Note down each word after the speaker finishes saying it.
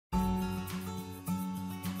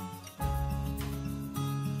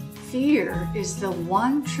Fear is the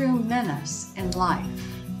one true menace in life.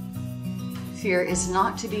 Fear is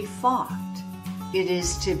not to be fought. It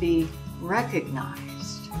is to be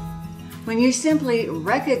recognized. When you simply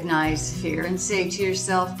recognize fear and say to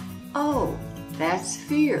yourself, "Oh, that's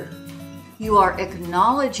fear," you are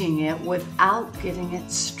acknowledging it without giving it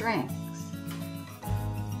strength.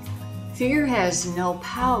 Fear has no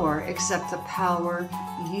power except the power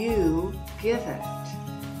you give it.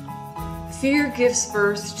 Fear gives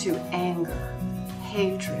birth to anger,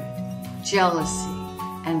 hatred, jealousy,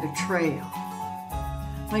 and betrayal.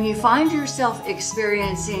 When you find yourself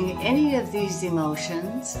experiencing any of these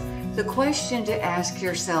emotions, the question to ask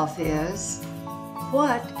yourself is,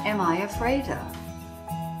 what am I afraid of?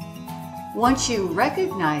 Once you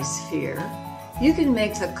recognize fear, you can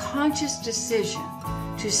make the conscious decision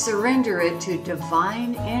to surrender it to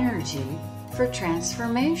divine energy for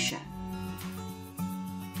transformation.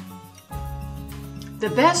 The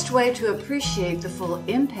best way to appreciate the full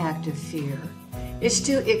impact of fear is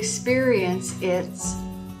to experience its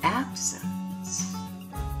absence.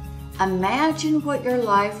 Imagine what your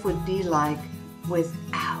life would be like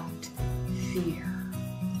without fear.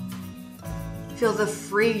 Feel the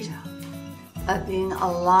freedom of being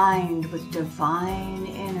aligned with divine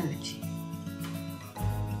energy.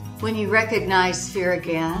 When you recognize fear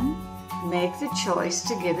again, make the choice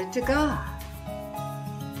to give it to God.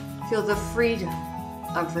 Feel the freedom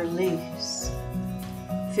of release.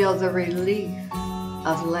 Feel the relief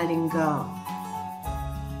of letting go.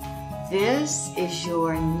 This is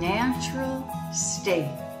your natural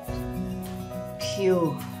state,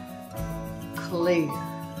 pure, clear,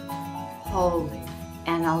 holy,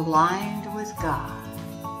 and aligned with God.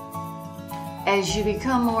 As you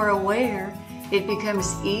become more aware, it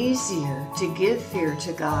becomes easier to give fear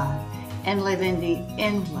to God and live in the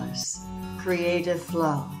endless, creative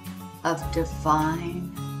flow of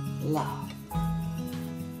divine love.